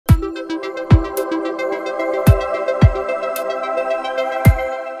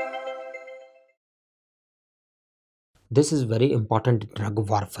This is very important drug,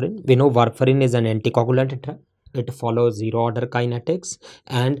 warfarin. We know warfarin is an anticoagulant drug. It follows zero order kinetics,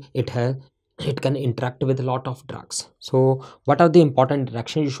 and it can interact with a lot of drugs. So what are the important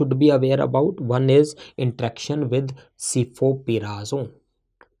interactions you should be aware about? One is interaction with cefoperazone.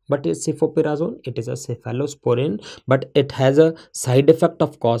 What is cefoperazone? It is a cephalosporin, but it has a side effect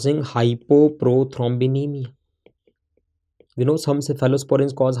of causing hypoprothrombemia. You know, some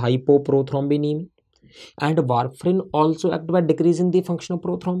cephalosporins cause hypoprothrombemia. And warfarin also act by decreasing the function of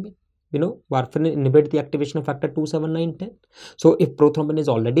prothrombin. You know, warfarin inhibits the activation of factor 2, 7, 9, 10. So if prothrombin is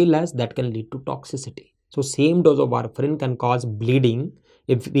already less, that can lead to toxicity. So same dose of warfarin can cause bleeding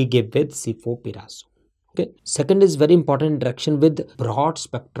if we give with cefoperazone. Okay. Second is very important interaction with broad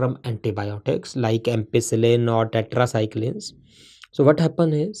spectrum antibiotics like ampicillin or tetracyclines. So what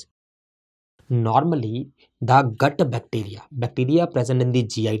happens is, normally the gut bacteria present in the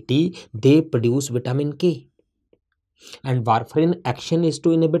GIT, they produce vitamin K, and warfarin action is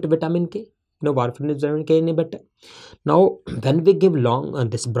to inhibit vitamin K. Warfarin is vitamin K inhibitor. Now when we give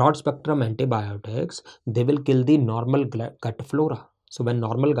this broad spectrum antibiotics, they will kill the normal gut flora. So when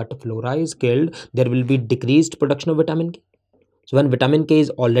normal gut flora is killed, there will be decreased production of vitamin K. So when vitamin K is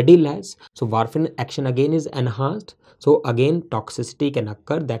already less, so warfarin action again is enhanced. So again toxicity can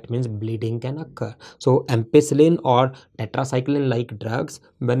occur, that means bleeding can occur. So ampicillin or tetracycline like drugs,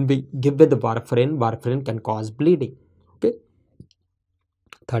 when we give with warfarin can cause bleeding. Okay.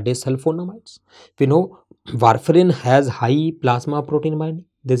 Third is sulfonamides. We know warfarin has high plasma protein binding.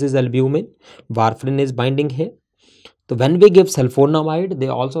 This is albumin. Warfarin is binding here. So when we give sulfonamide, they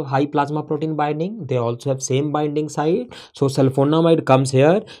also have high plasma protein binding. They also have same binding site. So sulfonamide comes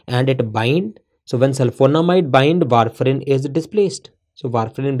here and it bind. So when sulfonamide bind, warfarin is displaced. So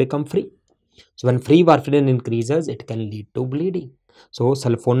warfarin become free. So when free warfarin increases, it can lead to bleeding. So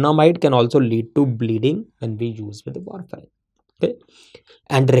sulfonamide can also lead to bleeding when we use with warfarin. Okay.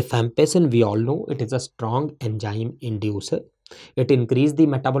 And rifampicin, we all know it is a strong enzyme inducer. It increases the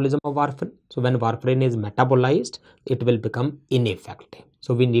metabolism of warfarin. So when warfarin is metabolized, it will become ineffective.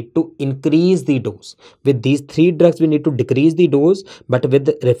 So we need to increase the dose. With these three drugs, we need to decrease the dose. But with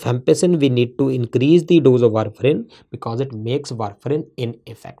rifampicin, we need to increase the dose of warfarin because it makes warfarin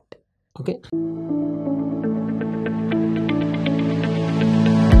ineffective. Okay.